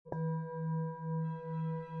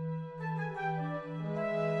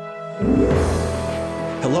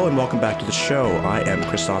Hello and welcome back to the show. I am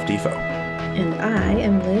Christoph Defo. And I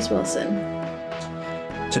am Liz Wilson.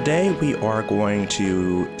 Today we are going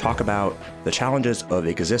to talk about the challenges of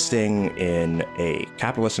existing in a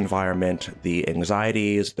capitalist environment, the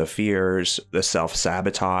anxieties, the fears, the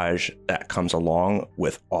self-sabotage that comes along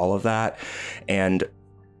with all of that, and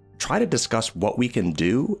try to discuss what we can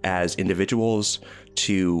do as individuals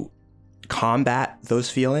to combat those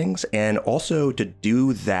feelings, and also to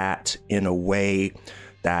do that in a way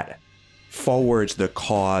that forwards the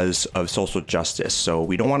cause of social justice. So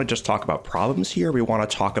we don't want to just talk about problems here, we want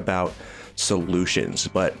to talk about solutions.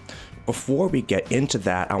 But before we get into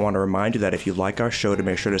that, I want to remind you that if you like our show, to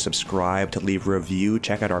make sure to subscribe, to leave a review,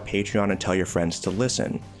 check out our Patreon, and tell your friends to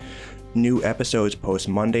listen. New episodes post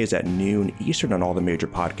Mondays at noon Eastern on all the major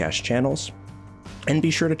podcast channels. And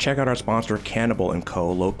be sure to check out our sponsor, Cannibal &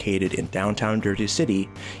 Co., located in downtown Jersey City,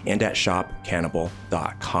 and at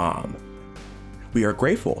shopcannibal.com. We are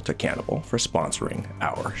grateful to Cannibal for sponsoring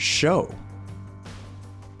our show.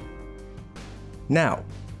 Now,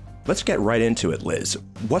 let's get right into it, Liz.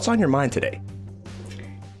 What's on your mind today?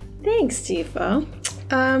 Thanks, Defo.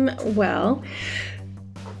 Well,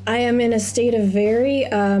 I am in a state of very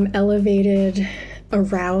elevated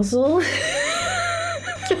arousal.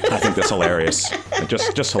 I think that's hilarious.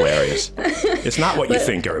 Just hilarious. It's not what you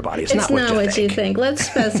think, everybody. It's not what you think. Let's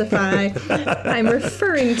specify. I'm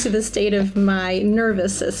referring to the state of my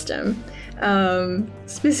nervous system,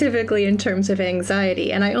 specifically in terms of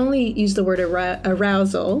anxiety. And I only use the word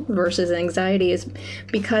arousal versus anxiety is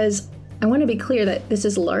because I want to be clear that this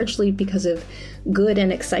is largely because of good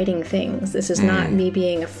and exciting things. This is not me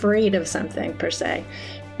being afraid of something per se.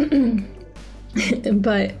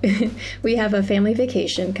 But we have a family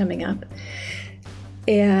vacation coming up,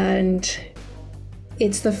 and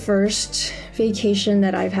it's the first vacation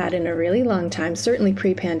that I've had in a really long time, certainly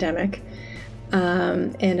pre-pandemic.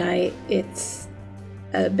 It's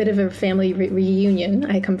a bit of a family reunion.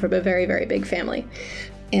 I come from a very, very big family,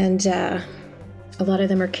 and a lot of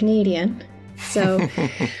them are Canadian. So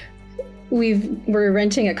we're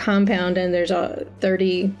renting a compound, and there's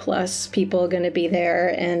 30 plus people going to be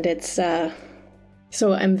there, and it's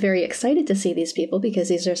so I'm very excited to see these people because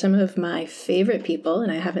these are some of my favorite people, and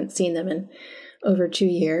I haven't seen them in over 2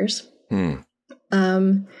 years. But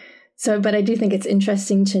I do think it's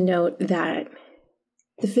interesting to note that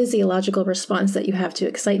the physiological response that you have to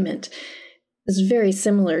excitement is very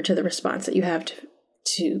similar to the response that you have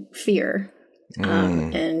to fear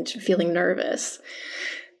and feeling nervous.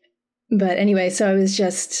 But anyway, so I was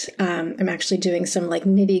just, I'm actually doing some like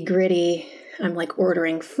nitty gritty. I'm like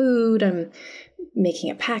ordering food. I'm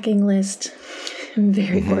making a packing list. I'm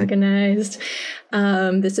very organized.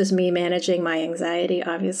 This is me managing my anxiety,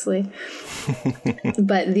 obviously.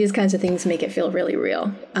 But these kinds of things make it feel really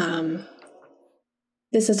real.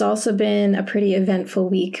 This has also been a pretty eventful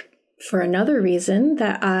week for another reason,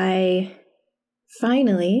 that I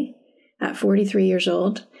finally, at 43 years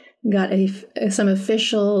old, got some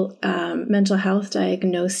official mental health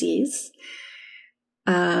diagnoses.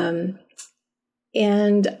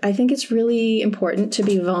 And I think it's really important to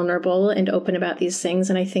be vulnerable and open about these things.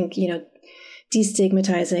 And I think,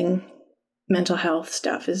 destigmatizing mental health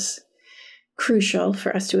stuff is crucial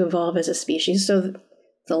for us to evolve as a species. So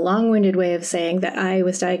the long-winded way of saying that I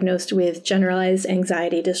was diagnosed with generalized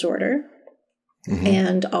anxiety disorder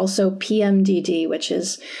and also PMDD, which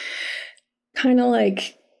is kind of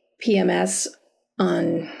like PMS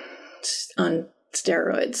on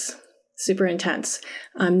steroids. Super intense.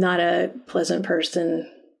 I'm not a pleasant person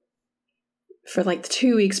for like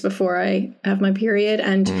 2 weeks before I have my period.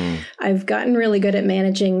 And I've gotten really good at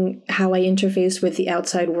managing how I interface with the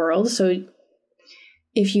outside world. So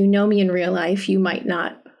if you know me in real life, you might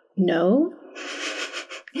not know,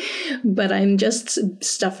 but I'm just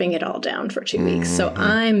stuffing it all down for 2 weeks. So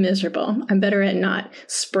I'm miserable. I'm better at not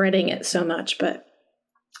spreading it so much, but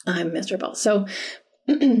I'm miserable. So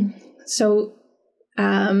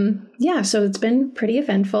it's been pretty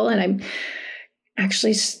eventful, and I'm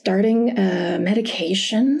actually starting a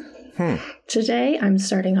medication today. I'm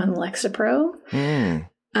starting on Lexapro.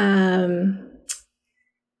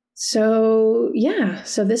 So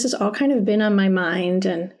this has all kind of been on my mind,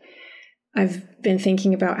 and I've been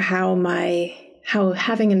thinking about how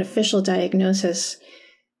having an official diagnosis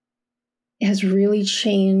has really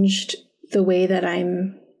changed the way that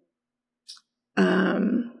I'm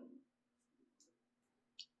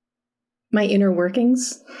my inner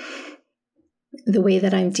workings, the way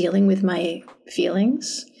that I'm dealing with my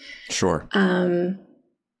feelings. Sure. And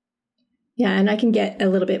I can get a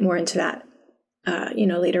little bit more into that,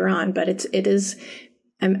 later on. But it is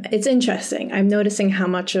it's interesting. I'm noticing how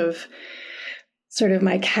much of sort of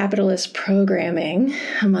my capitalist programming,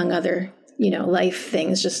 among other, life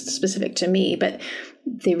things just specific to me, but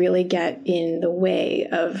they really get in the way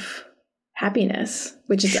of happiness,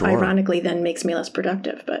 which is ironically then makes me less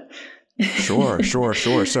productive. But Sure.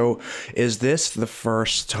 So is this the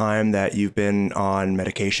first time that you've been on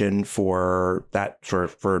medication for that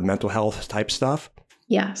for mental health type stuff?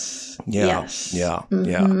 Yes. Yeah. Yes. Yeah. Mm-hmm.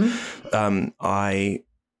 Yeah. I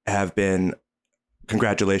have been,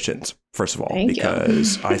 congratulations, first of all, Thank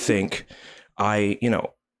because you. I think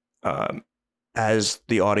as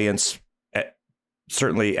the audience,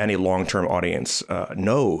 certainly any long-term audience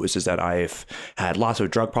knows, is that I've had lots of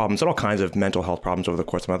drug problems and all kinds of mental health problems over the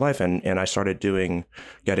course of my life. And I started getting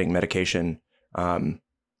medication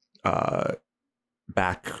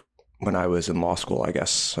back when I was in law school, I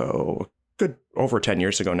guess. So good over 10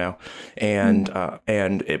 years ago now. And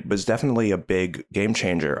it was definitely a big game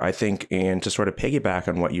changer, I think. And to sort of piggyback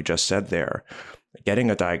on what you just said there, getting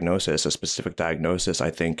a specific diagnosis,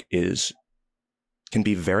 I think can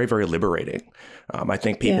be very, very liberating. I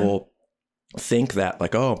think people think that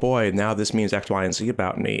like, oh boy, now this means X, Y, and Z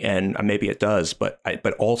about me. And maybe it does, but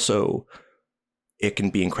also it can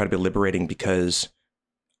be incredibly liberating because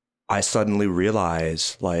I suddenly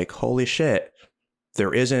realize like, holy shit,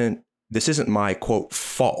 this isn't my quote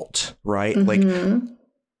fault, right? Mm-hmm. Like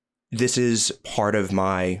this is part of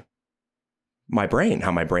my brain,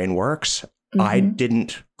 how my brain works. Mm-hmm. I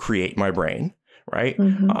didn't create my brain, right?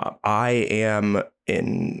 Mm-hmm.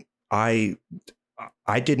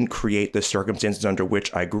 I didn't create the circumstances under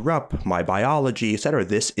which I grew up, my biology, et cetera.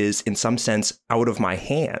 This is in some sense out of my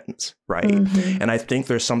hands, right? Mm-hmm. And I think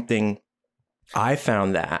there's something, I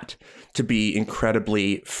found that to be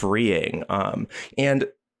incredibly freeing. And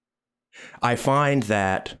I find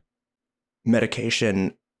that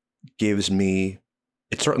medication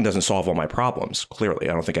it certainly doesn't solve all my problems, clearly.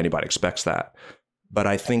 I don't think anybody expects that. But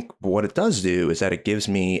I think what it does do is that it gives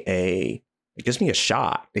me a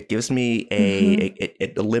shot. It gives me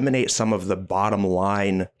it eliminates some of the bottom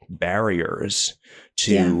line barriers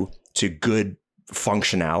to good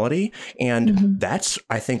functionality. And that's,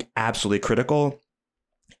 I think, absolutely critical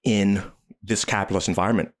in this capitalist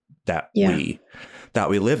environment that we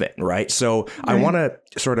live in. Right. So I want to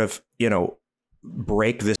sort of,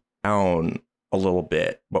 break this down a little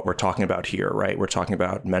bit, what we're talking about here, right? We're talking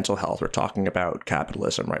about mental health. We're talking about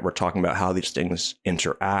capitalism, right? We're talking about how these things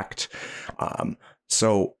interact.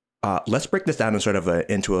 So let's break this down in sort of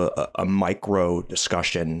into a micro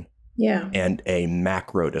discussion and a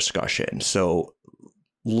macro discussion. So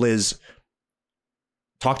Liz,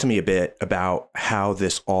 talk to me a bit about how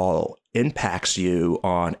this all impacts you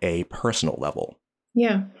on a personal level.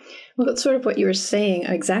 Yeah. Well, that's sort of what you were saying,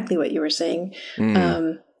 exactly what you were saying.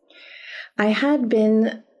 I had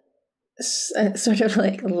been sort of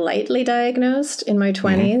like lightly diagnosed in my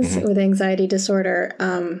 20s with anxiety disorder.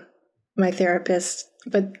 My therapist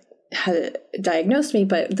had diagnosed me,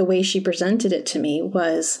 but the way she presented it to me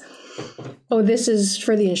was, oh, this is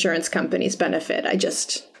for the insurance company's benefit. I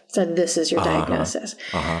just said, this is your diagnosis.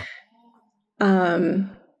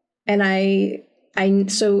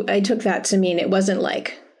 And so I took that to mean it wasn't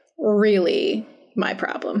like really my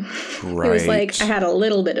problem. Right. It was like I had a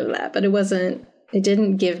little bit of that, but it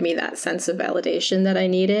didn't give me that sense of validation that I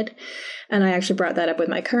needed. And I actually brought that up with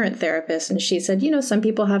my current therapist, and she said, some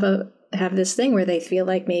people have this thing where they feel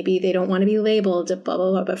like maybe they don't want to be labeled, blah,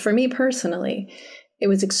 blah, blah. But for me personally, it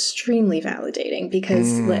was extremely validating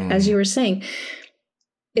because as you were saying,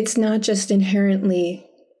 it's not just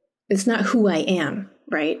it's not who I am,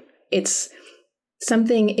 right? It's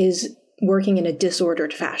something is working in a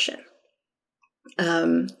disordered fashion.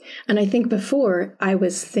 And I think before I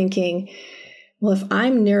was thinking, well, if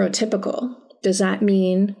I'm neurotypical, does that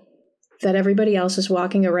mean that everybody else is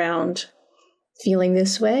walking around feeling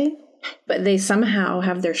this way? But they somehow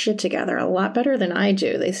have their shit together a lot better than I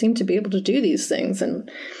do. They seem to be able to do these things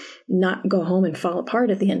and not go home and fall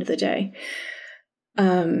apart at the end of the day.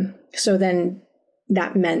 So then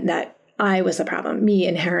that meant that I was the problem. Me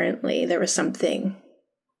inherently, there was something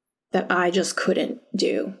that I just couldn't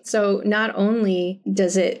do. So not only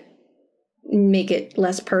does it make it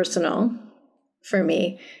less personal for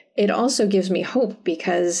me, it also gives me hope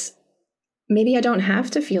because maybe I don't have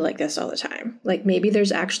to feel like this all the time. Like maybe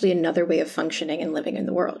there's actually another way of functioning and living in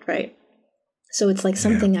the world, right? So it's like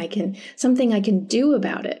something I can do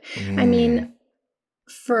about it. I mean,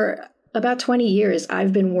 for about 20 years,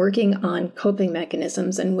 I've been working on coping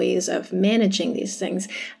mechanisms and ways of managing these things.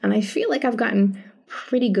 And I feel like I've gotten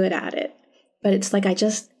pretty good at it, but it's like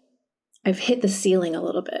I've hit the ceiling a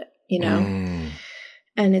little bit, And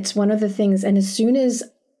it's one of the things, and as soon as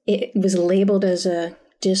it was labeled as a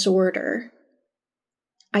disorder,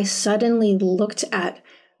 I suddenly looked at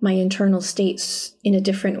my internal states in a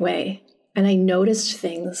different way. And I noticed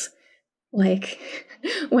things like,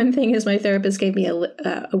 one thing is my therapist gave me a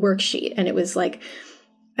worksheet, and it was like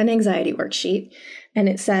an anxiety worksheet. And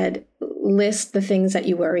it said, list the things that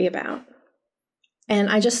you worry about. And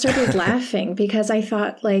I just started laughing because I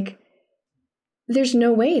thought, like, there's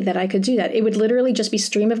no way that I could do that. It would literally just be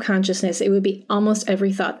stream of consciousness. It would be almost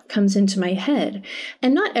every thought that comes into my head.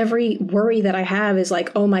 And not every worry that I have is like,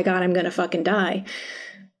 oh my God, I'm going to fucking die.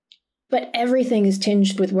 But everything is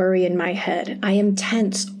tinged with worry in my head. I am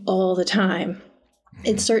tense all the time.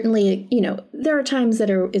 It's certainly, there are times that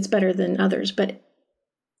it's better than others, but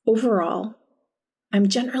overall, I'm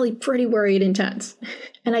generally pretty worried and tense.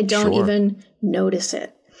 And I don't even notice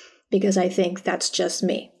it because I think that's just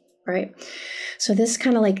me, right? So this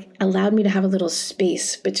kind of like allowed me to have a little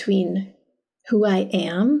space between who I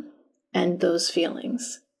am and those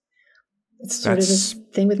feelings. It's sort of this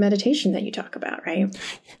thing with meditation that you talk about, right?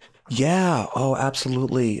 Yeah. Oh,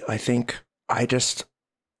 absolutely. I think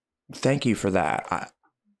thank you for that.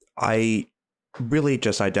 I really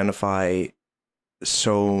just identify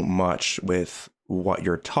so much with what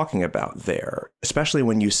you're talking about there, especially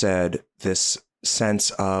when you said this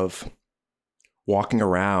sense of walking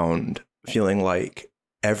around feeling like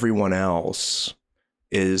everyone else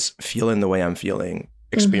is feeling the way I'm feeling,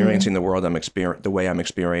 experiencing the world the way I'm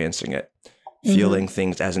experiencing it, feeling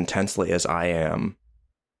things as intensely as I am,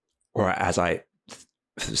 or as I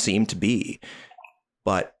seem to be,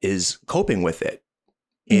 but is coping with it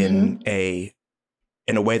in a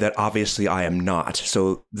way that obviously I am not.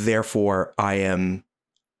 So therefore I am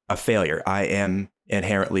a failure. I am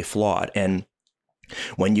inherently flawed. And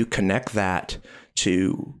when you connect that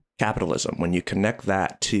to capitalism, when you connect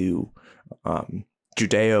that to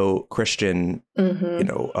Judeo-Christian,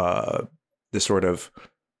 the sort of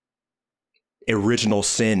original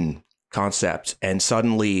sin concept, and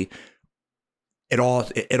suddenly it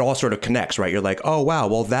all sort of connects, right? You're like, oh wow,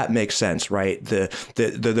 well that makes sense, right?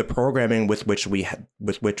 The programming with which we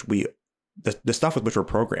the stuff with which we're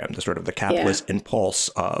programmed, the sort of the capitalist impulse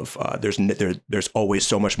of there's always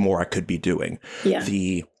so much more I could be doing. Yeah.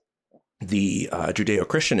 The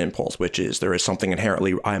Judeo-Christian impulse, which is there is something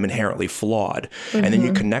I'm inherently flawed. And then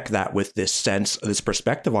you connect that with this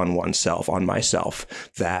perspective on oneself, on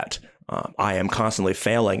myself, that I am constantly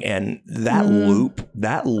failing. And that loop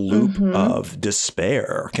of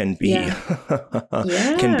despair can be,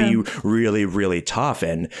 can be really, really tough.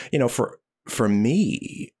 And, for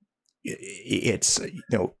me, it's,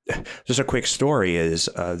 just a quick story is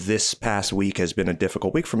this past week has been a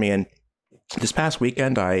difficult week for me. And this past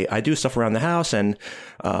weekend, I do stuff around the house, and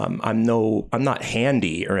I'm not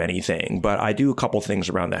handy or anything, but I do a couple things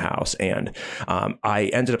around the house, and I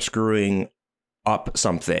ended up screwing up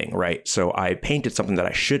something, right? So I painted something that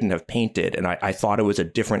I shouldn't have painted, and I thought it was a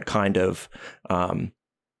different kind of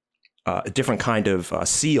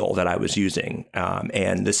seal that I was using,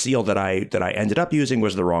 and the seal that I ended up using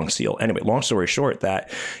was the wrong seal. Anyway, long story short,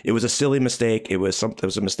 that it was a silly mistake. It was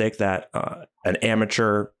a mistake that an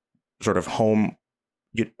amateur sort of home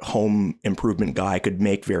improvement guy could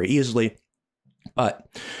make very easily. But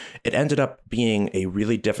it ended up being a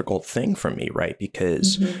really difficult thing for me, right?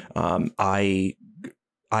 Because I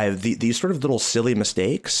have these sort of little silly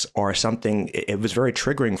mistakes are something, it was very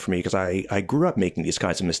triggering for me because I grew up making these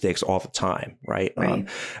kinds of mistakes all the time, right? Some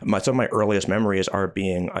of my earliest memories are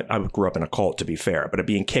I grew up in a cult, to be fair, but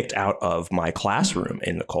being kicked out of my classroom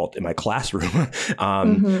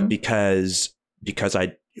because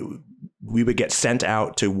we would get sent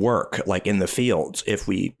out to work like in the fields if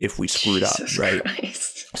we screwed up, right?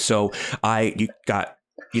 Christ. So you got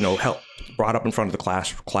help brought up in front of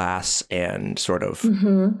the class and sort of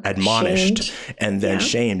admonished, shamed. And then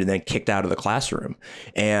shamed, and then kicked out of the classroom,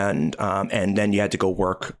 and then you had to go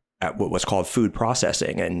work at what was called food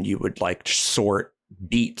processing, and you would like sort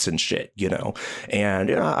beets and shit,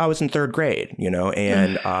 and I was in third grade,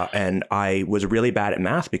 and I was really bad at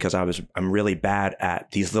math because I'm really bad at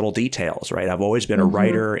these little details, right? I've always been a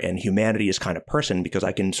writer and humanities kind of person because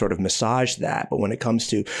I can sort of massage that. But when it comes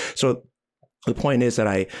to, so the point is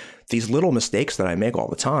that these little mistakes that I make all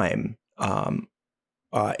the time,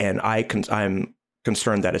 and I'm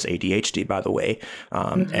concerned that it's ADHD, by the way,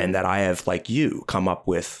 and that I have, like you, come up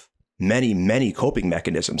with many, many coping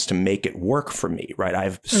mechanisms to make it work for me, right? I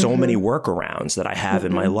have so many workarounds that I have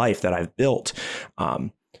in my life that I've built.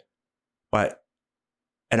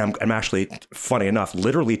 And I'm actually, funny enough,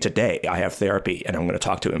 literally today I have therapy and I'm going to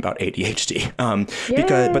talk to him about ADHD.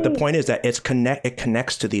 But the point is that it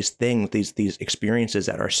connects to these things, these experiences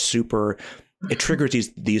that are super it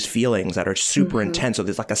triggers these feelings that are super intense. So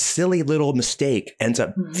there's like a silly little mistake ends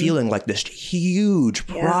up feeling like this huge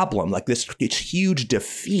problem, like this huge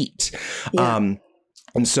defeat.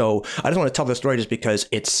 And so I just want to tell this story just because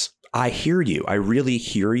I hear you. I really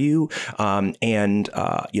hear you.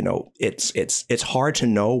 It's hard to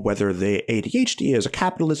know whether the ADHD is a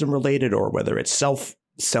capitalism related or whether it's self,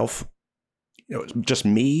 just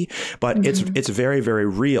me, but it's very, very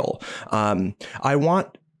real. I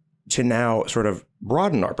want to now sort of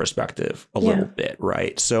broaden our perspective a little bit,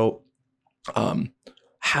 right? So,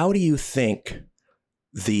 how do you think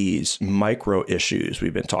these micro issues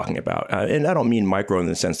we've been talking about, and I don't mean micro in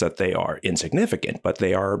the sense that they are insignificant, but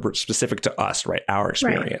they are specific to us, right? Our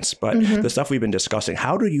experience. Right. But the stuff we've been discussing,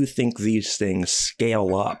 how do you think these things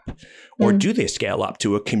scale up, or do they scale up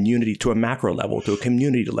to a community, to a macro level, to a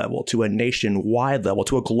community level, to a nationwide level,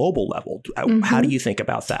 to a global level? How do you think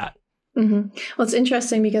about that? Well, it's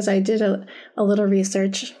interesting because I did a little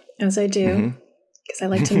research, as I do, because I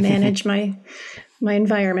like to manage my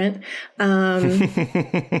environment.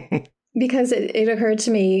 Because it occurred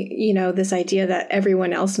to me, this idea that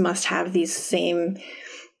everyone else must have these same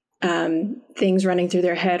things running through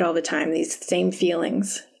their head all the time, these same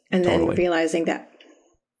feelings, and then realizing that.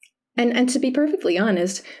 And to be perfectly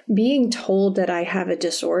honest, being told that I have a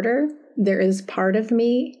disorder, there is part of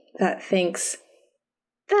me that thinks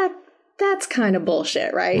that that's kind of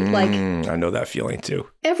bullshit, right? Like, I know that feeling too.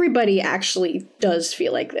 Everybody actually does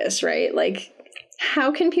feel like this, right? Like,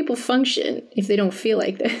 how can people function if they don't feel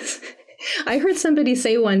like this? I heard somebody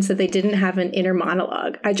say once that they didn't have an inner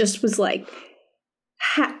monologue. I just was like,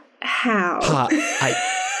 how? I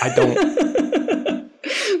don't.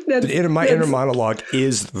 My inner monologue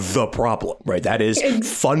is the problem, right? That is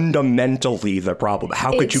fundamentally the problem.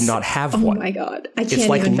 How could you not have one? Oh my God. I can't It's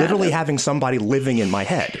like even literally fathom. Having somebody living in my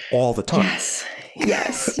head all the time.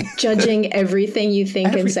 Yes. Judging everything you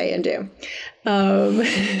think and say and do.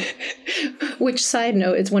 Which, side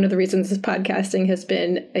note, is one of the reasons this podcasting has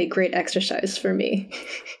been a great exercise for me,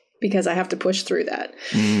 because I have to push through that.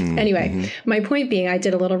 Anyway, my point being, I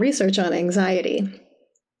did a little research on anxiety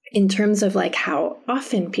in terms of like how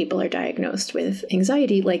often people are diagnosed with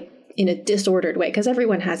anxiety, like in a disordered way, because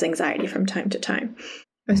everyone has anxiety from time to time.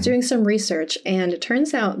 I was doing some research, and it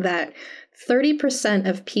turns out that 30%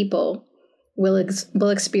 of people will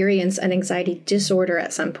experience an anxiety disorder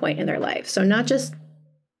at some point in their life. So not just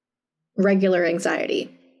regular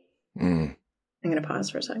anxiety. I'm going to pause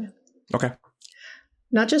for a second. Okay.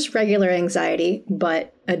 Not just regular anxiety,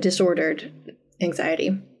 but a disordered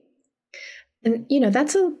anxiety. And,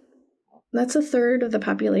 that's a third of the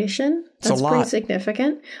population. That's pretty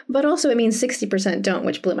significant. But also, it means 60% don't,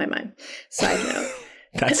 which blew my mind. Side note.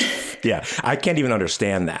 I can't even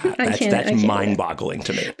understand that. That's mind-boggling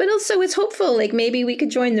to me. But also, it's hopeful. Like, maybe we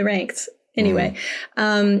could join the ranks. Anyway,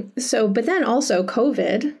 but then also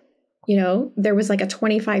COVID, there was like a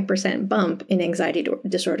 25% bump in anxiety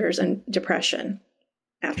disorders and depression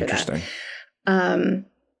after that.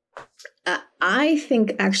 I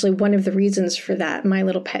think actually one of the reasons for that, my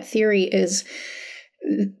little pet theory, is,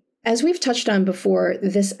 as we've touched on before,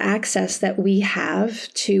 this access that we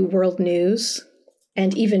have to world news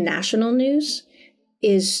and even national news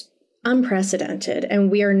is unprecedented,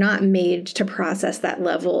 and we are not made to process that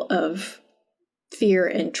level of fear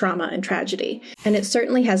and trauma and tragedy. And it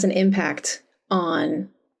certainly has an impact on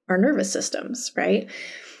our nervous systems, right?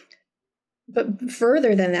 But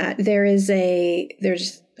further than that, there's a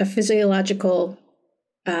physiological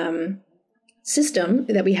system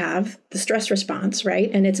that we have, the stress response, right?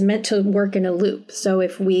 And it's meant to work in a loop. So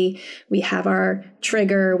if we have our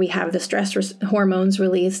trigger, we have the stress hormones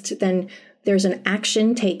released, then there's an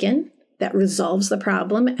action taken that resolves the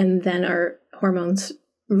problem, and then our hormones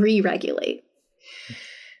re-regulate.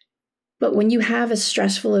 But when you have a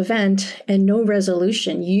stressful event and no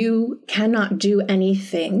resolution, you cannot do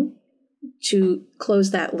anything to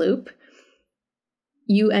close that loop.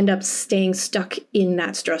 You end up staying stuck in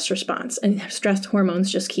that stress response, and stress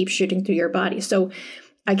hormones just keep shooting through your body. So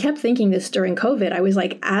I kept thinking this during COVID. I was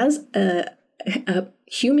like, as a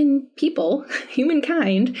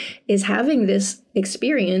humankind is having this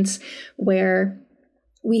experience where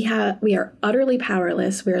we are utterly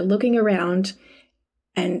powerless. We are looking around,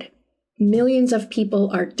 and millions of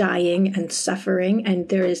people are dying and suffering, and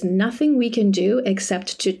there is nothing we can do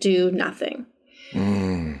except to do nothing.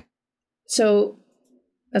 So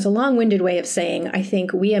that's a long-winded way of saying, I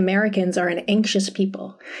think we Americans are an anxious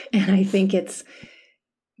people. And I think it's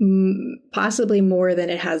possibly more than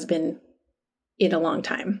it has been in a long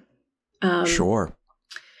time. Sure.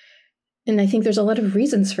 And I think there's a lot of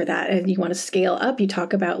reasons for that. And you want to scale up, you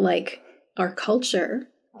talk about like our culture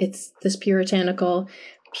It's this puritanical,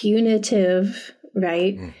 punitive,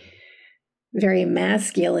 right? Very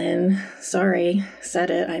masculine. Sorry,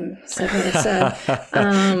 said it. I said what I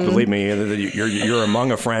said. Believe me, you're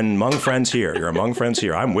among friends here. You're among friends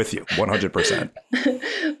here. I'm with you 100%.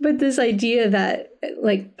 But this idea that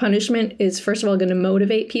like punishment is first of all going to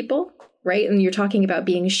motivate people, right? And you're talking about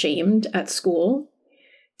being shamed at school,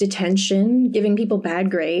 detention, giving people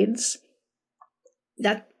bad grades.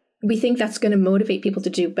 That we think that's going to motivate people to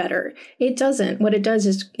do better. It doesn't. What it does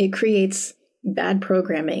is it creates bad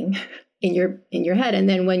programming in your head. And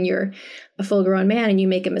then when you're a full grown man and you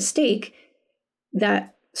make a mistake,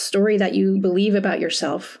 that story that you believe about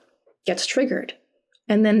yourself gets triggered.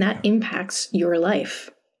 And then that impacts your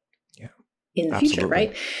life in the future,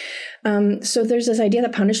 right? So there's this idea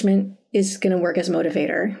that punishment is going to work as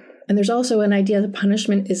motivator. And there's also an idea that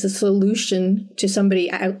punishment is a solution to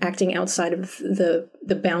somebody acting outside of the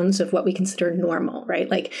bounds of what we consider normal, right?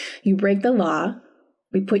 Like you break the law,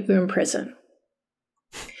 we put you in prison.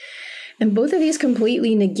 And both of these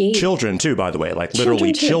completely negate... Children, too, by the way. Like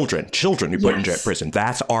literally children you put in prison.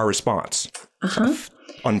 That's our response.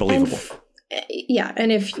 Unbelievable.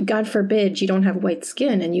 And if, God forbid, you don't have white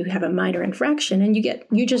skin and you have a minor infraction and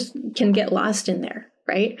you just can get lost in there,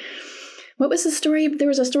 right? What was the story? There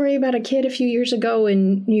was a story about a kid a few years ago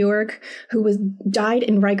in New York who died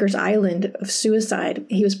in Rikers Island of suicide.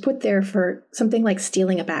 He was put there for something like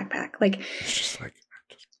stealing a backpack. It's just like...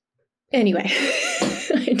 Anyway,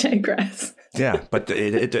 I digress. Yeah, but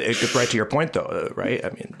it gets right to your point, though, right? I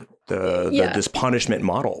mean, this punishment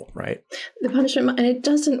model, right? The punishment, and it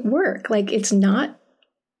doesn't work. Like it's not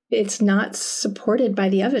supported by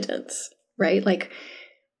the evidence, right? Like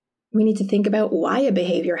we need to think about why a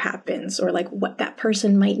behavior happens, or like what that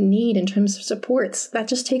person might need in terms of supports. That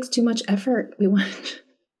just takes too much effort. We want.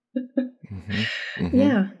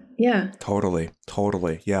 Yeah. Totally.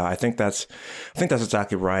 Yeah, I think that's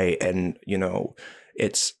exactly right. And,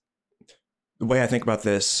 it's the way I think about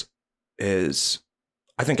this is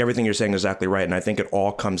I think everything you're saying is exactly right. And I think it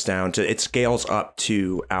all comes down to, it scales up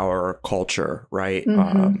to our culture, right?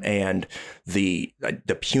 And the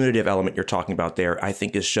punitive element you're talking about there, I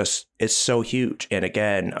think it's so huge. And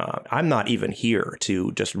again, I'm not even here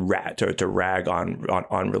to just rag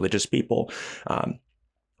on religious people.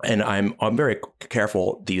 And I'm very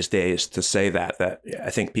careful these days to say that I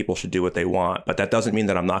think people should do what they want, but that doesn't mean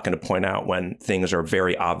that I'm not going to point out when things are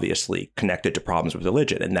very obviously connected to problems with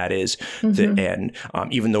religion. And that is,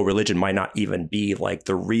 even though religion might not even be like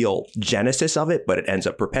the real genesis of it, but it ends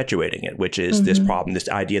up perpetuating it, which is this problem, this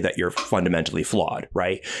idea that you're fundamentally flawed,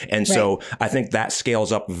 right? And so I think that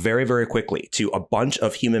scales up very, very quickly to a bunch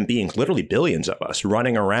of human beings, literally billions of us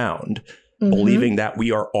running around believing that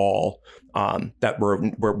we are all that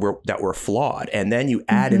we're flawed. And then you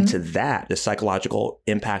add into that the psychological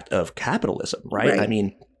impact of capitalism, right? I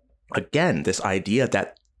mean, again, this idea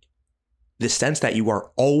that the sense that you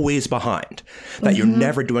are always behind, that you're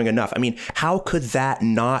never doing enough. I mean, how could that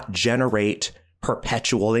not generate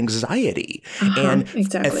perpetual anxiety? And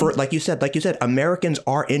for, like you said, Americans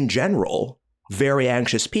are in general very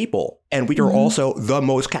anxious people. And we are also the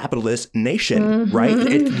most capitalist nation, right?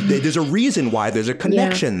 There's a reason why there's a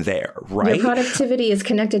connection there, right? Your productivity is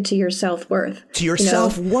connected to your self-worth. To your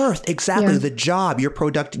self-worth, exactly. The job, your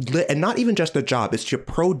and not even just the job, it's your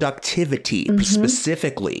productivity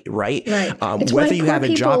specifically, right? It's whether you have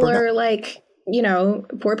a job or not. Like,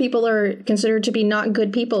 poor people are considered to be not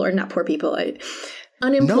good people, or not poor people,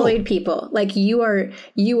 unemployed people. Like you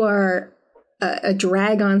are a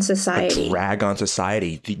drag on society.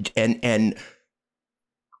 And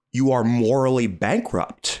you are morally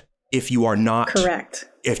bankrupt if you are not correct.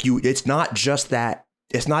 It's not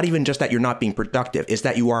even just that you're not being productive. It's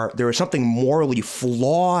that there is something morally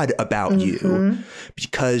flawed about you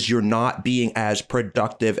because you're not being as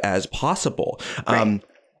productive as possible. And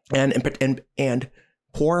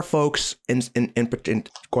poor folks, and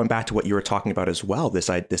going back to what you were talking about as well, this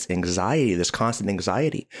anxiety, this constant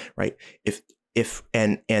anxiety, right?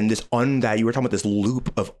 And this that you were talking about, this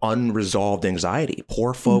loop of unresolved anxiety.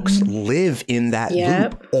 Poor folks live in that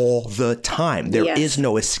loop all the time. There is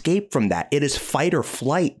no escape from that. It is fight or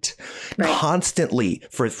flight constantly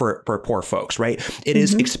for poor folks, right? It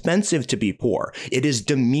is expensive to be poor. It is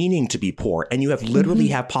demeaning to be poor. And you have literally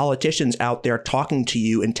have politicians out there talking to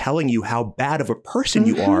you and telling you how bad of a person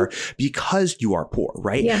you are because you are poor,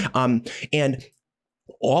 right? And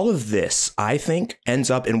all of this, I think,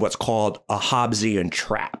 ends up in what's called a Hobbesian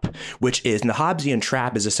trap, and the Hobbesian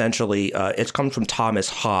trap is essentially, it comes from Thomas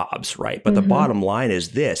Hobbes, right? But the bottom line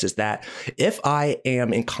is that if I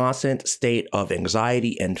am in constant state of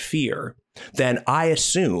anxiety and fear, then I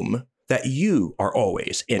assume that you are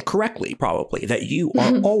always, and correctly probably, that you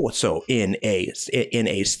are also in a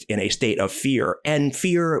state of fear. And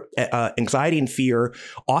fear, anxiety and fear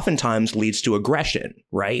oftentimes leads to aggression,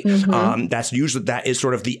 right? That is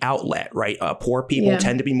sort of the outlet, right? Poor people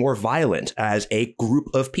tend to be more violent as a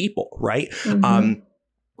group of people, right?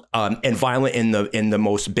 And violent in the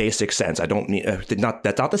most basic sense. I don't mean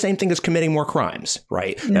that's not the same thing as committing more crimes,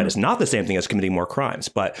 right? No. That is not the same thing as committing more crimes,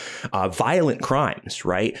 but violent crimes,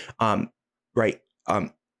 right? And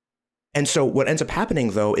so what ends up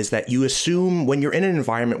happening, though, is that you assume when you're in an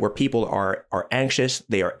environment where people are anxious,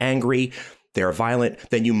 they are angry, they are violent,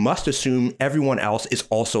 then you must assume everyone else is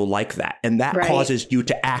also like that, and that causes you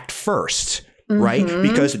to act first. Right?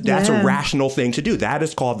 Because that's a rational thing to do. That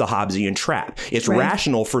is called the Hobbesian trap. It's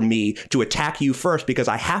rational for me to attack you first because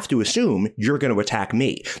I have to assume you're going to attack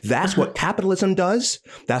me. That's what capitalism does.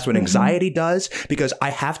 That's what anxiety does, because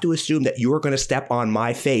I have to assume that you're going to step on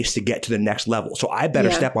my face to get to the next level. So I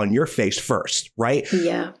better step on your face first, right?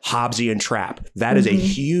 Yeah. Hobbesian trap. That is a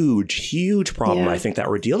huge, huge problem I think that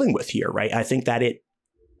we're dealing with here, right? I think that it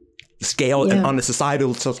on the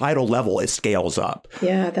societal level, it scales up.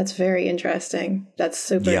 Yeah, that's very interesting. That's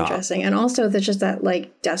super interesting. And also there's just that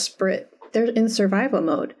they're in survival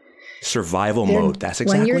mode. That's exactly it.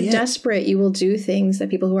 When you're desperate, you will do things that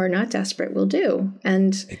people who are not desperate will do.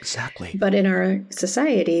 And but in our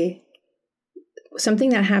society, something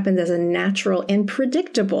that happens as a natural and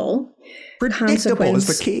predictable consequence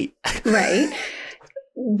is the key. Right.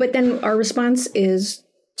 But then our response is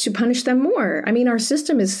to punish them more. I mean, our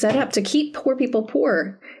system is set up to keep poor people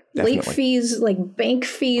poor. Definitely. Late fees, like bank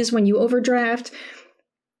fees when you overdraft.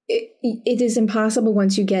 It is impossible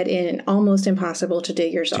once you get in, almost impossible to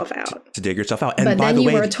dig yourself out. And but then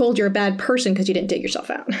you are told you're a bad person because you didn't dig yourself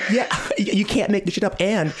out. Yeah, you can't make this shit up.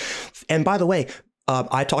 And by the way,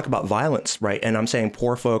 I talk about violence, right? And I'm saying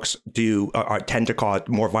poor folks tend to cause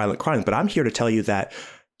more violent crimes. But I'm here to tell you that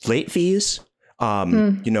late fees,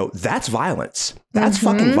 that's violence. That's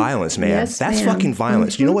fucking violence, man. Yes, that's fucking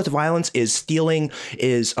violence. You know what violence is? Stealing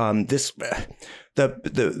is the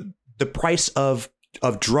price of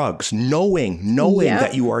drugs, knowing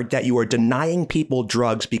that you are denying people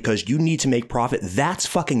drugs because you need to make profit. That's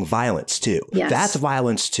fucking violence too. Yes. That's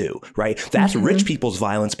violence too, right? That's rich people's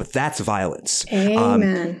violence, but that's violence.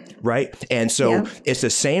 Amen. Right? And so it's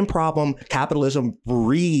the same problem. Capitalism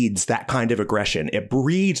breeds that kind of aggression. It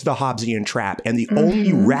breeds the Hobbesian trap. And the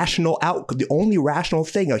only rational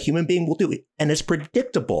thing a human being will do, and it's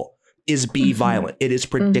predictable, is be violent. It is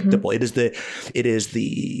predictable. It is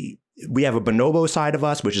the we have a bonobo side of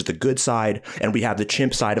us, which is the good side, and we have the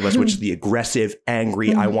chimp side of us, which is the aggressive,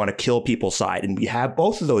 angry, I want to kill people side. And we have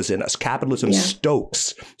both of those in us. Capitalism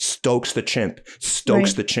stokes the chimp,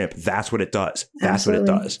 the chimp. That's what it does. That's what it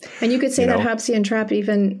does. And you could say that Hobbesian trap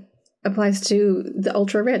even applies to the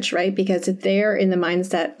ultra rich, right? Because they're in the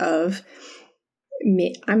mindset of,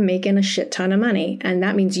 I'm making a shit ton of money. And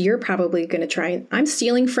that means you're probably going to try. I'm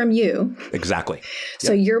stealing from you. Exactly.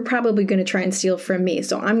 So you're probably going to try and steal from me.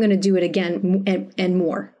 So I'm going to do it again and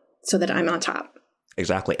more so that I'm on top.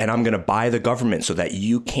 Exactly. And I'm going to buy the government so that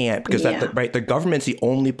you can't, because the government's the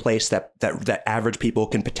only place that average people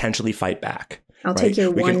can potentially fight back. I'll take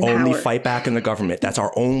your we one can only power. fight back in the government. That's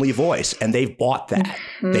our only voice. And they've bought that.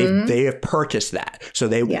 They have purchased that. So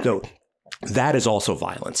that is also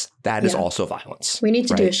violence. That is also violence. We need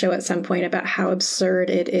to do a show at some point about how absurd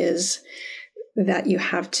it is that you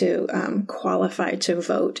have to qualify to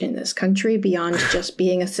vote in this country beyond just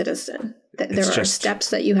being a citizen. That there are steps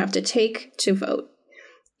that you have to take to vote.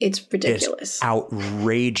 It's ridiculous. It's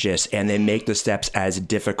outrageous. And they make the steps as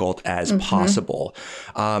difficult as possible.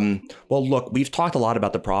 Well, look, we've talked a lot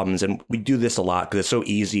about the problems, and we do this a lot because it's so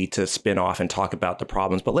easy to spin off and talk about the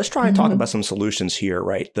problems. But let's try and talk about some solutions here,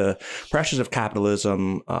 right? The pressures of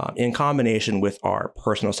capitalism in combination with our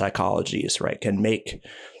personal psychologies, right, can make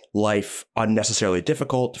life unnecessarily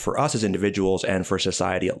difficult for us as individuals and for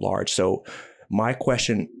society at large. So my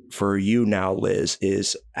question for you now, Liz,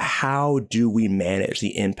 is how do we manage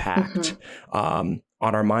the impact on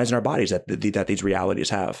our minds and our bodies that these realities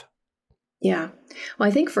have? Yeah. Well,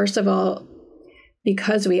 I think first of all,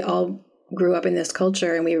 because we all grew up in this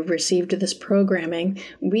culture and we received this programming,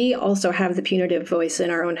 we also have the punitive voice in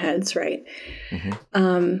our own heads, right?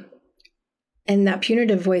 And that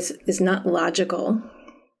punitive voice is not logical.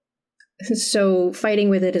 So fighting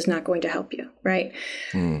with it is not going to help you, right?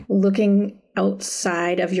 Looking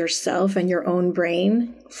outside of yourself and your own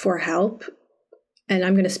brain for help. And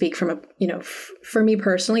I'm going to speak from for me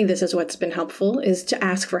personally, this is what's been helpful, is to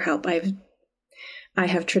ask for help. I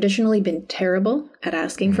have traditionally been terrible at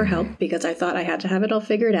asking for help because I thought I had to have it all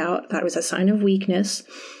figured out. I thought it was a sign of weakness.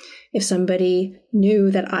 if somebody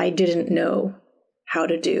knew that I didn't know how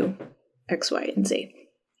to do X, Y, and Z.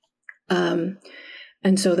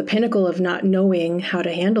 And so the pinnacle of not knowing how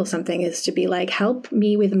to handle something is to be like, help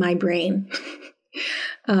me with my brain.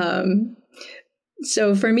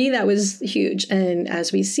 So for me, that was huge. And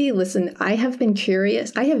as we see, listen, I have been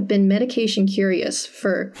curious. I have been medication curious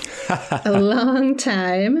for a long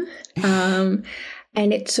time. And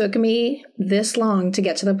it took me this long to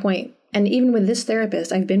get to the point. And even with this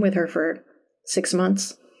therapist, I've been with her for 6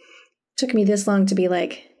 months. It took me this long to be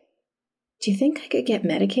like, do you think I could get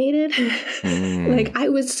medicated? Like, I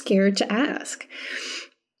was scared to ask.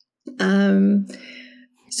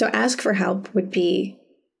 So ask for help would be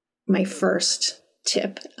my first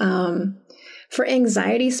tip. For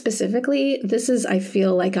anxiety specifically, this is, I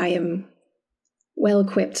feel like I am well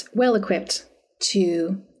equipped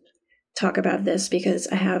to talk about this because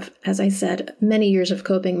I have, as I said, many years of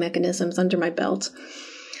coping mechanisms under my belt.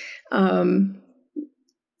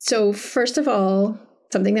 So first of all,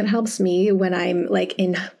 something that helps me when I'm like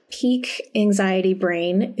in peak anxiety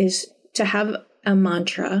brain is to have a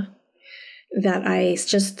mantra that I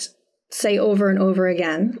just say over and over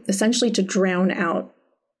again, essentially to drown out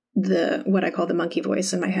what I call the monkey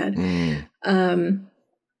voice in my head. And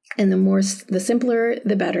the simpler,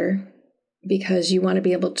 the better, because you want to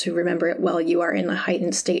be able to remember it while you are in a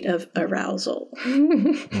heightened state of arousal.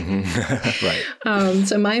 Right.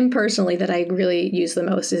 So mine personally that I really use the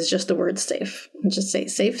most is just the word safe. Just say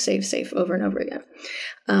safe, safe, safe over and over again.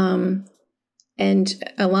 And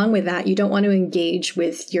along with that, you don't want to engage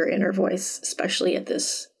with your inner voice, especially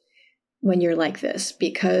when you're like this,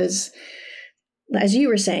 because as you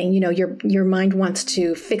were saying, your mind wants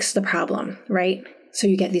to fix the problem, right? So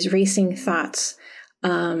you get these racing thoughts.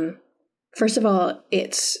 First of all,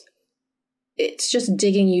 it's just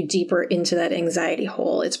digging you deeper into that anxiety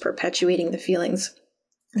hole. It's perpetuating the feelings.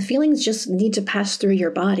 The feelings just need to pass through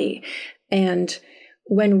your body. And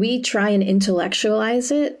when we try and intellectualize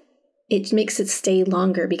it, it makes it stay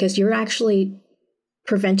longer because you're actually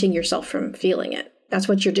preventing yourself from feeling it. That's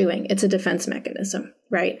what you're doing. It's a defense mechanism,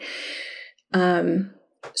 right?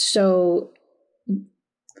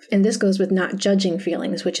 And this goes with not judging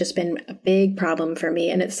feelings, which has been a big problem for me.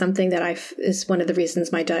 And it's something that is one of the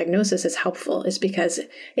reasons my diagnosis is helpful, is because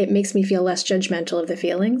it makes me feel less judgmental of the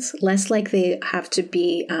feelings, less like they have to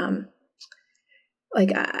be,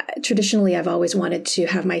 traditionally, I've always wanted to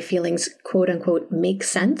have my feelings, quote unquote, make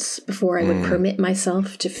sense before I would permit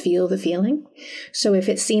myself to feel the feeling. So if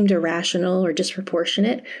it seemed irrational or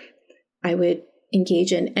disproportionate, I would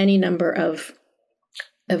engage in any number of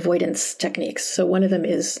avoidance techniques. So one of them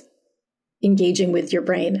is engaging with your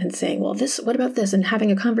brain and saying, well, what about this? And having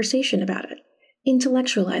a conversation about it,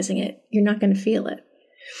 intellectualizing it. You're not going to feel it.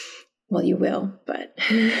 Well, you will, but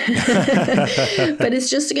but it's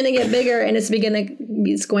just going to get bigger and it's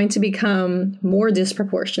going to become more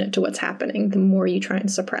disproportionate to what's happening the more you try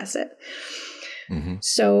and suppress it.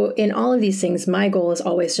 So in all of these things, my goal is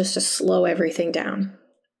always just to slow everything down.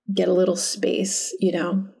 Get a little space,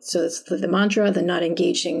 so it's the mantra, the not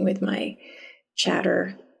engaging with my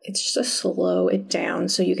chatter. It's just to slow it down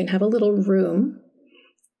so you can have a little room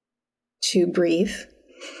to breathe.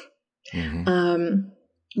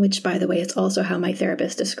 Which, by the way, it's also how my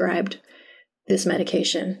therapist described this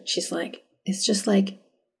medication. She's like, it's just like,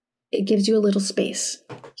 it gives you a little space.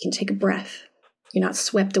 You can take a breath. You're not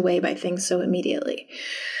swept away by things so immediately.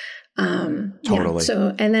 Totally. Yeah,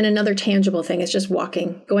 so, and then another tangible thing is just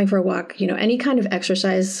going for a walk, any kind of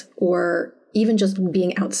exercise or even just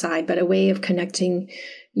being outside, but a way of connecting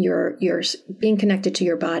being connected to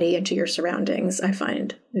your body and to your surroundings, I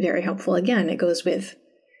find very helpful. Again, it goes with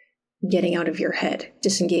getting out of your head,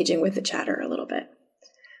 disengaging with the chatter a little bit.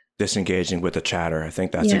 Disengaging with the chatter. I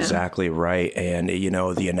think that's exactly right. And,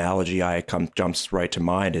 the analogy jumps right to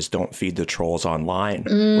mind is don't feed the trolls online,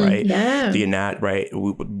 right? Yeah. Right.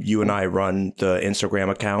 You and I run the Instagram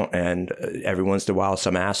account and every once in a while,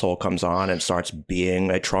 some asshole comes on and starts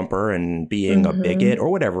being a Trumper and being a bigot or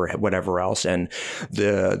whatever else. And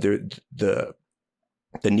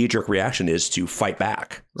the knee-jerk reaction is to fight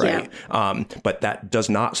back, right? Yeah. But that does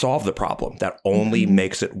not solve the problem. That only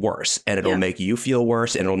makes it worse. And it'll make you feel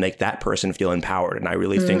worse and it'll make that person feel empowered. And I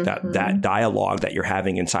really think that dialogue that you're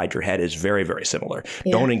having inside your head is very, very similar.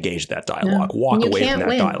 Yeah. Don't engage that dialogue. Walk away from that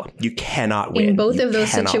dialogue. You cannot win. In both of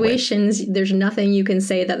those situations, there's nothing you can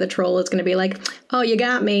say that the troll is going to be like, oh, you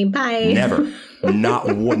got me. Bye. Never.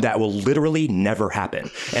 Not one. That will literally never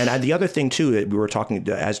happen. And the other thing, too,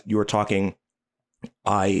 as you were talking,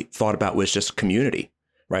 I thought about was just community,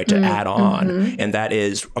 right? To add on. And that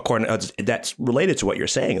is, that's related to what you're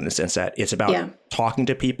saying in the sense that it's about talking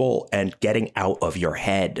to people and getting out of your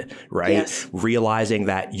head, right? Yes. Realizing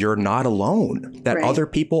that you're not alone, that other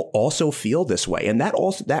people also feel this way. And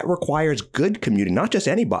that requires good community, not just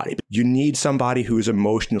anybody. You need somebody who's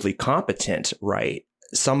emotionally competent, right?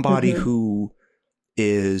 Somebody who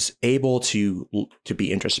is able to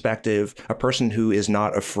be introspective, a person who is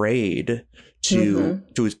not afraid to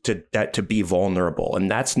be vulnerable. And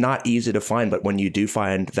that's not easy to find. But when you do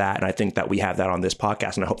find that, and I think that we have that on this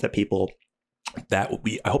podcast, and I hope that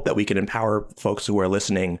I hope that we can empower folks who are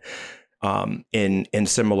listening in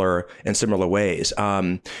similar ways.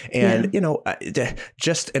 And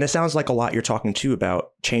it sounds like a lot you're talking too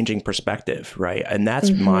about changing perspective, right? And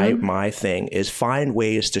that's my thing is find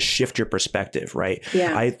ways to shift your perspective, right?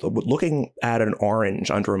 Yeah. Looking at an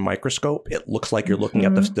orange under a microscope, it looks like you're looking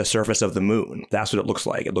at the surface of the moon. That's what it looks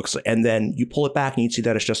like. And then you pull it back and you see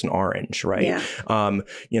that it's just an orange, right? Yeah.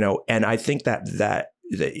 And I think that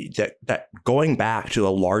going back to a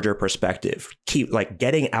larger perspective, keep like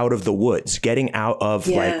getting out of the woods, getting out of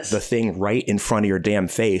like the thing right in front of your damn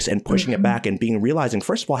face and pushing it back and realizing,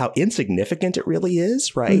 first of all, how insignificant it really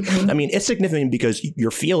is, right? I mean, it's significant because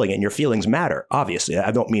you're feeling it and your feelings matter. Obviously,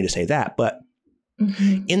 I don't mean to say that, but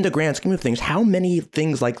in the grand scheme of things, how many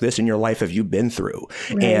things like this in your life have you been through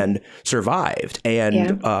and survived?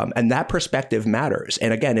 And that perspective matters.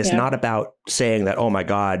 And again, it's not about saying that, oh my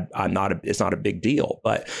God, it's not a big deal,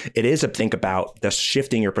 but it is a think about the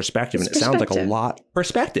shifting your perspective. And it sounds like a lot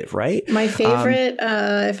perspective, right? My favorite,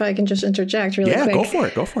 if I can just interject really quick.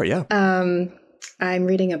 Yeah, go for it. Yeah. I'm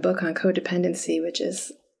reading a book on codependency, which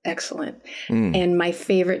is excellent. And my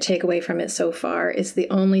favorite takeaway from it so far is the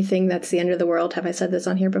only thing that's the end of the world. Have I said this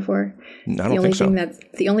on here before? No, I don't think so.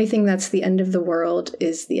 The only thing that's the end of the world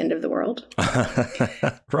is the end of the world.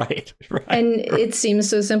 Right. And it seems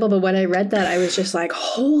so simple, but when I read that, I was just like,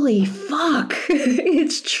 holy fuck,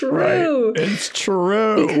 it's true. Right. It's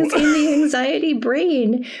true. Because in the anxiety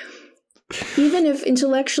brain, even if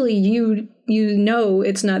intellectually you know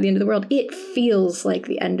it's not the end of the world, it feels like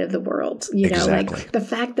the end of the world. You know, like the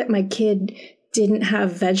fact that my kid didn't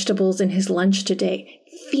have vegetables in his lunch today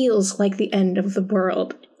feels like the end of the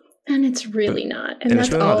world. And it's really not. And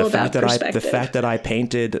that's really all about perspective. The fact that I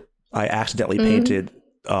accidentally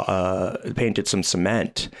painted some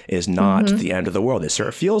cement is not the end of the world. It sort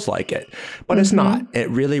of feels like it, but it's not.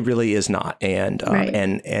 It really, really is not. And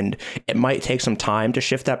and it might take some time to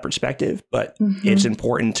shift that perspective, but it's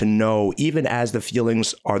important to know, even as the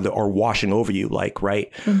feelings are washing over you, like,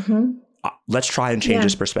 right. Let's try and change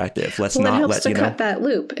this perspective. It helps to cut that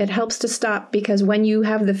loop. It helps to stop, because when you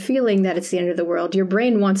have the feeling that it's the end of the world, your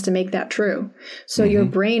brain wants to make that true. So your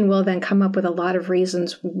brain will then come up with a lot of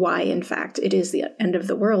reasons why, in fact, it is the end of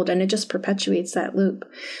the world. And it just perpetuates that loop.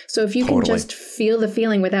 So if you can just feel the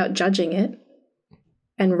feeling without judging it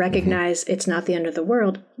and recognize it's not the end of the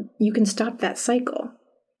world, you can stop that cycle.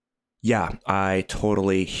 Yeah, I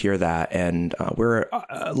totally hear that. And we're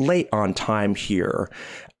late on time here.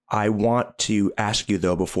 I want to ask you,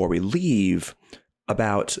 though, before we leave,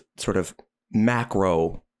 about sort of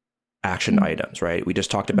macro action items, right? We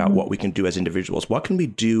just talked about what we can do as individuals. What can we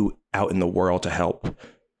do out in the world to help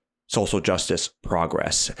social justice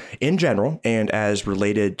progress in general and as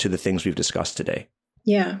related to the things we've discussed today?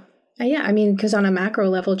 Yeah. I mean, because on a macro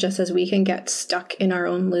level, just as we can get stuck in our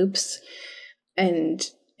own loops and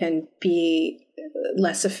be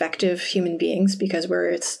less effective human beings because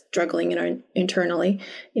we're struggling internally,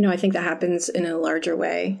 you know, I think that happens in a larger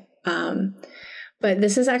way. But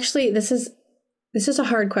this is a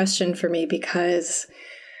hard question for me, because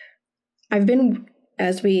I've been,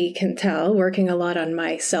 as we can tell, working a lot on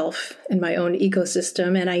myself and my own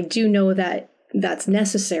ecosystem. And I do know that that's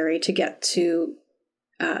necessary to get to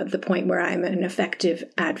the point where I'm an effective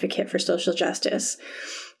advocate for social justice.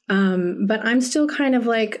 But I'm still kind of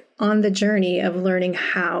like on the journey of learning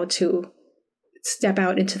how to step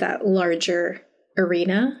out into that larger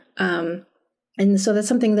arena. And so that's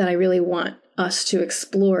something that I really want us to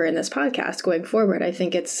explore in this podcast going forward. I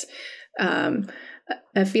think it's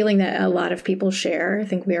a feeling that a lot of people share. I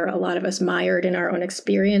think a lot of us mired in our own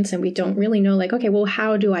experience, and we don't really know, like, okay, well,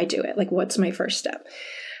 how do I do it? Like, what's my first step?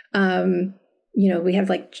 You know, we have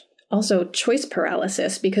like also choice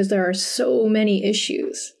paralysis because there are so many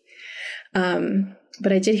issues.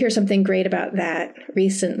 But I did hear something great about that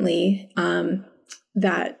recently,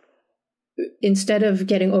 that instead of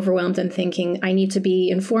getting overwhelmed and thinking I need to be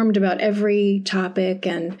informed about every topic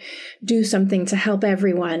and do something to help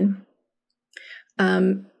everyone,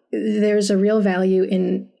 there's a real value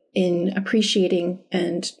in appreciating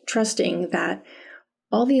and trusting that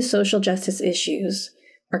all these social justice issues,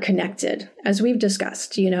 are connected, as we've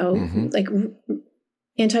discussed, like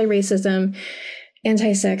anti-racism,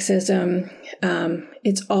 anti-sexism,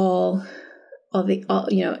 it's all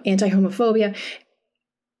anti-homophobia.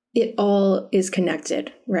 It all is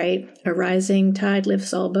connected, right? A rising tide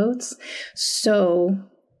lifts all boats. So,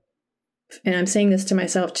 and I'm saying this to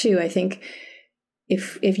myself too, I think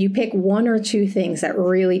if you pick one or two things that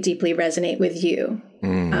really deeply resonate with you,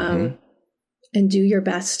 and do your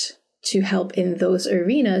best to help in those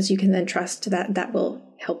arenas, you can then trust that that will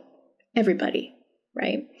help everybody,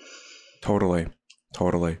 right? Totally.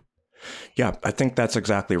 Yeah, I think that's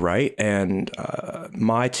exactly right. And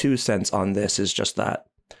my 2 cents on this is just that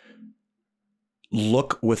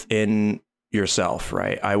look within yourself,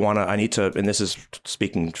 right? I need to, and this is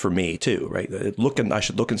speaking for me too, right? I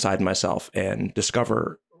should look inside myself and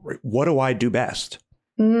discover, what do I do best?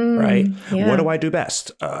 Right? Yeah. What do I do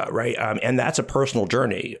best? Right? And that's a personal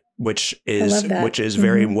journey, which is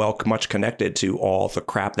very much connected to all the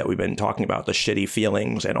crap that we've been talking about, the shitty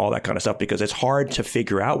feelings and all that kind of stuff, because it's hard to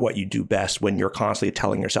figure out what you do best when you're constantly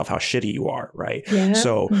telling yourself how shitty you are, right? Yeah.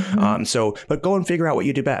 So, but go and figure out what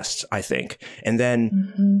you do best, I think. And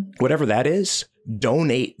then whatever that is,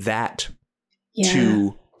 donate that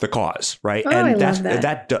to the cause, right? And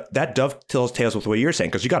that dovetails with what you're saying,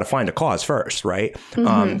 because you got to find a cause first, right?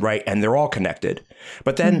 Right, and they're all connected.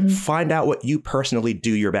 But then find out what you personally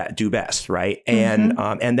do best, right?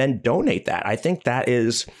 And then donate that. I think that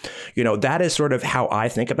is sort of how I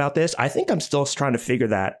think about this. I think I'm still trying to figure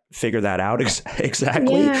that out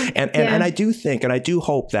exactly. Yeah. And I do think, and I do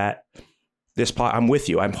hope that I'm with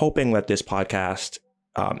you. I'm hoping that this podcast,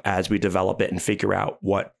 as we develop it and figure out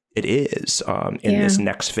what it is in this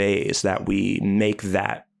next phase, that we make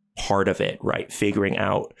that part of it, right? Figuring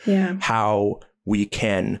out how we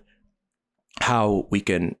can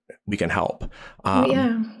help.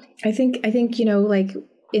 I think like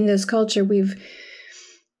in this culture, we've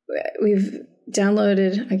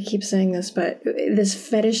downloaded, I keep saying this, but this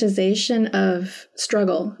fetishization of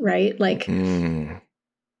struggle, right? Like, and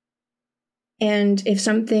if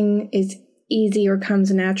something is easy or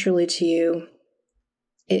comes naturally to you,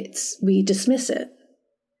 we dismiss it.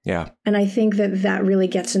 Yeah. And I think that really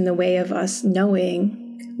gets in the way of us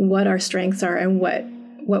knowing what our strengths are and what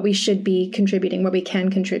we should be contributing, what we can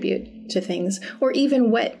contribute to things, or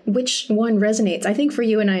even which one resonates. I think for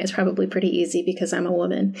you and I, it's probably pretty easy because I'm a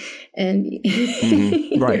woman and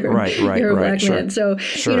right, you're a black man. So,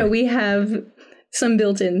 sure. We have some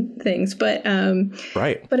built-in things, but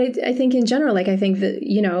But I think in general, like I think that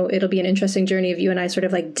it'll be an interesting journey of you and I sort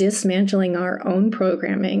of like dismantling our own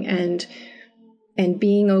programming and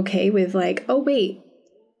being okay with like, oh wait,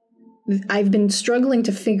 I've been struggling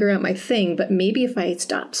to figure out my thing, but maybe if I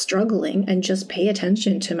stop struggling and just pay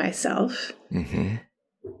attention to myself,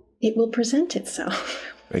 it will present itself.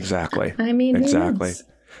 Exactly. I mean, exactly.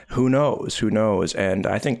 Who knows? And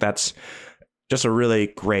I think that's just a really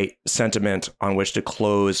great sentiment on which to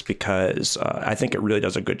close, because I think it really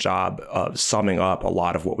does a good job of summing up a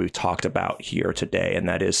lot of what we've talked about here today. And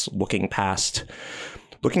that is looking past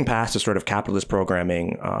the sort of capitalist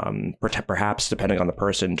programming, perhaps depending on the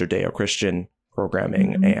person, Judeo-Christian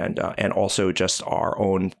programming, and also just our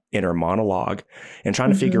own inner monologue, and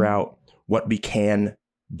trying to figure out what we can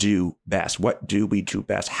do best. What do we do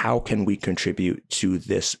best? How can we contribute to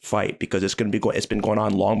this fight? Because it's been going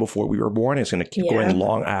on long before we were born. It's going to keep going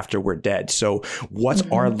long after we're dead. So what's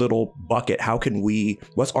our little bucket?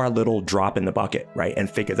 What's our little drop in the bucket, right? And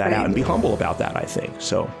figure that out and be humble about that, I think.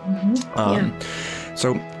 So,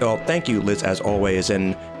 So thank you, Liz, as always.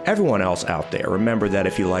 And everyone else out there, remember that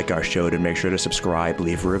if you like our show, to make sure to subscribe,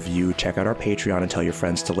 leave a review, check out our Patreon, and tell your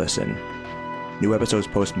friends to listen. New episodes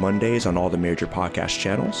post Mondays on all the major podcast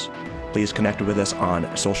channels. Please connect with us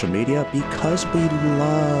on social media, because we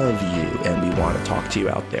love you and we want to talk to you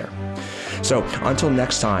out there. So until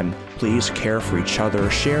next time, please care for each other,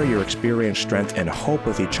 share your experience, strength, and hope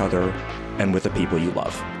with each other and with the people you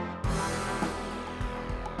love.